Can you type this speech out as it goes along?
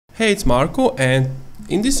Hey, it's Marco, and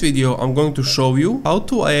in this video I'm going to show you how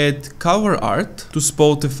to add cover art to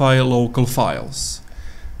Spotify local files.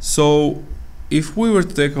 So if we were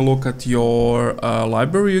to take a look at your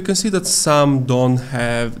library, you can see that some don't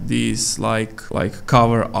have this like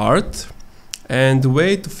cover art, and the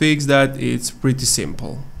way to fix that is pretty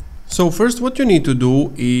simple. So first what you need to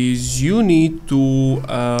do is you need to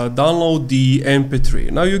download the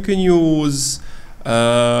MP3. Now you can use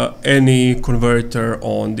any converter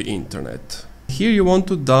on the internet. Here you want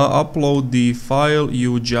to upload the file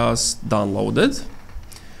you just downloaded,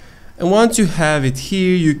 and once you have it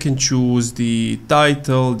here, you can choose the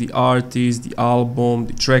title, the artist, the album,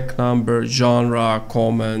 the track number, genre,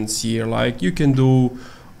 comments here. Like you can do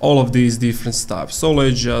all of these different stuff. So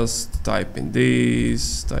let's just type in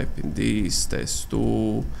this,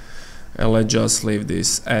 test2, and let's just leave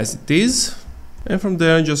this as it is. And from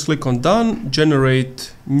there, just click on done,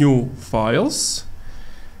 generate new files,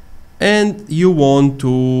 and you want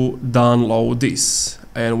to download this.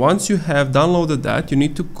 And once you have downloaded that, you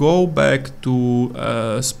need to go back to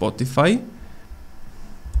Spotify.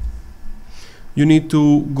 You need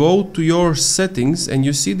to go to your settings, and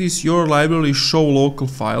you see this your library show local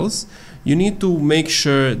files. You need to make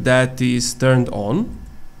sure that is turned on.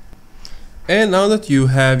 And now that you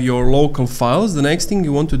have your local files, the next thing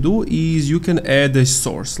you want to do is you can add a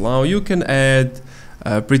source. Now you can add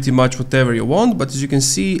pretty much whatever you want, but as you can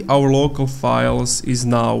see, our local files is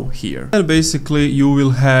now here. And basically you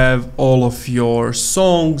will have all of your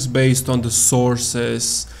songs based on the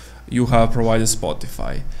sources you have provided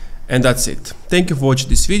Spotify. And that's it. Thank you for watching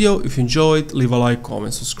this video. If you enjoyed, leave a like,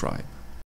 comment, subscribe.